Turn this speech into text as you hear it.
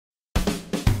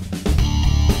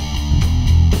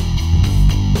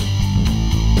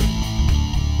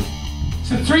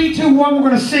3, 2, 1, we're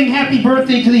going to sing happy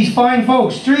birthday to these fine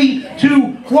folks. 3, 2,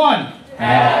 1.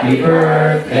 Happy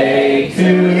birthday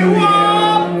to you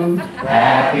all.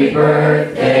 Happy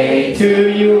birthday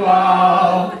to you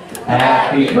all.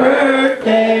 Happy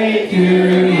birthday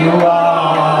to you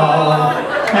all.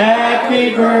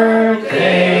 Happy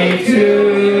birthday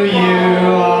to you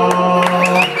all.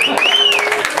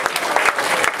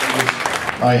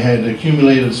 I had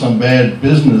accumulated some bad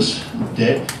business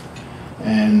debt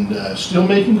and still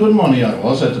making good money I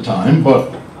was at the time,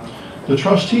 but the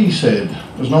trustee said,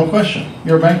 there's no question,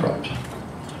 you're bankrupt.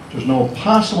 There's no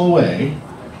possible way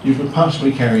you could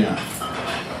possibly carry on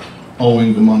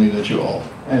owing the money that you owe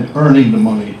and earning the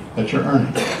money that you're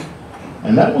earning.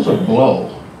 And that was a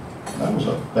blow. That was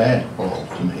a bad blow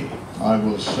to me. I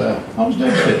was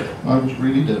devastated. I was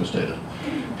really devastated.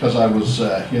 Because I was,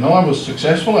 I was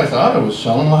successful, I thought. I was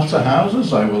selling lots of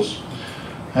houses. I was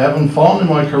having fun in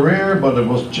my career, but it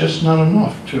was just not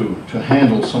enough to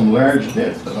handle some large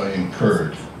debt that I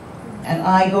incurred. And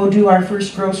I go do our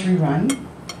first grocery run,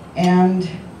 and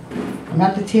I'm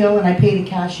at the till and I pay the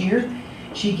cashier.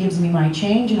 She gives me my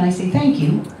change and I say, thank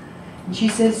you. And she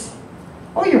says,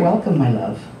 oh, you're welcome, my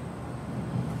love.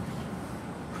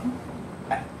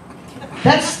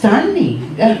 That stunned me.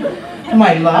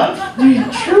 My love?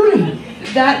 Truly,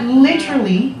 that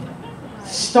literally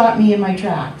stopped me in my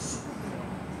tracks.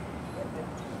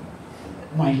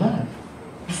 My love.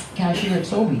 This cashier at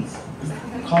Sobeys is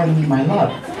calling me my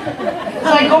love. So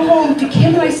I go home to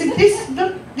Kim and I said,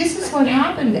 this is what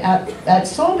happened at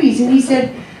Sobeys. And he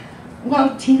said,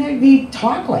 well, Tina, we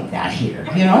talk like that here,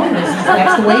 you know?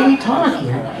 That's the way we talk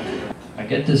here. I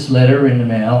get this letter in the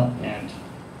mail, and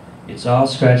it's all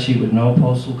scratchy with no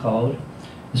postal code.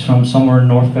 It's from somewhere in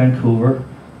North Vancouver,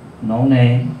 no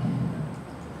name.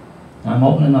 I'm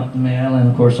opening up the mail, and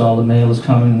of course all the mail is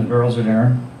coming, and the girls are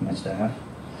there, my staff.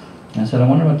 And I said, I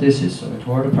wonder what this is, so I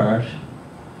tore it apart.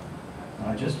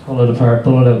 I just pull it apart,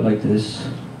 pull it out like this.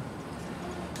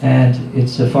 And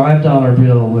it's a $5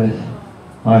 bill with,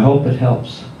 I hope it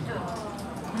helps.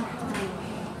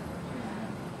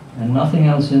 And nothing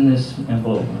else in this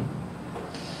envelope.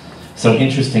 So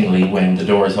interestingly, when the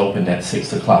doors opened at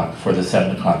 6 o'clock for the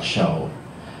 7 o'clock show,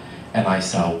 and I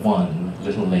saw one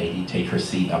little lady take her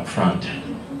seat up front,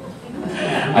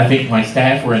 I think my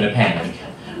staff were in a panic,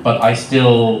 but I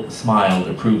still smiled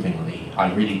approvingly.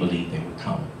 I really believed they would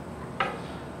come.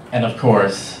 And of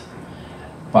course,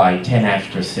 by 10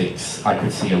 after 6, I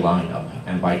could see a lineup,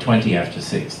 and by 20 after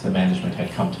 6, the management had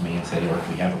come to me and said, look,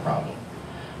 we have a problem.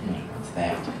 What's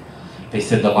that? They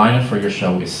said, the lineup for your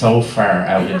show is so far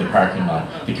out in the parking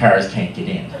lot, the cars can't get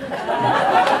in.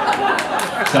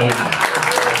 So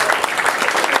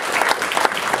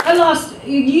I lost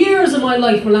years of my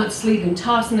life for not sleeping,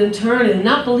 tossing and turning, and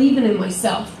not believing in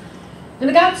myself. And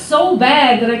it got so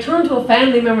bad that I turned to a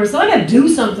family member and said, I gotta do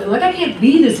something. Like, I can't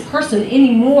be this person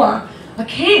anymore. I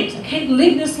can't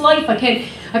live this life. I can't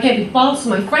be false to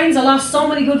my friends. I lost so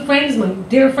many good friends. My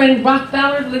dear friend Brock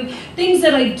Ballard, like, things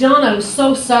that I'd done I was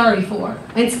so sorry for,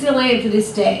 and still am to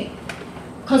this day.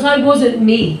 Because I wasn't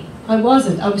me. I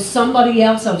wasn't. I was somebody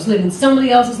else. I was living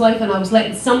somebody else's life, and I was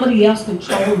letting somebody else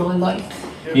control my life.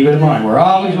 Keep it in mind, we're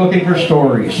always looking for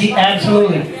stories.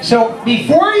 Absolutely. So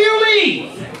before you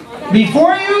leave,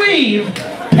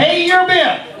 pay your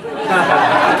bill.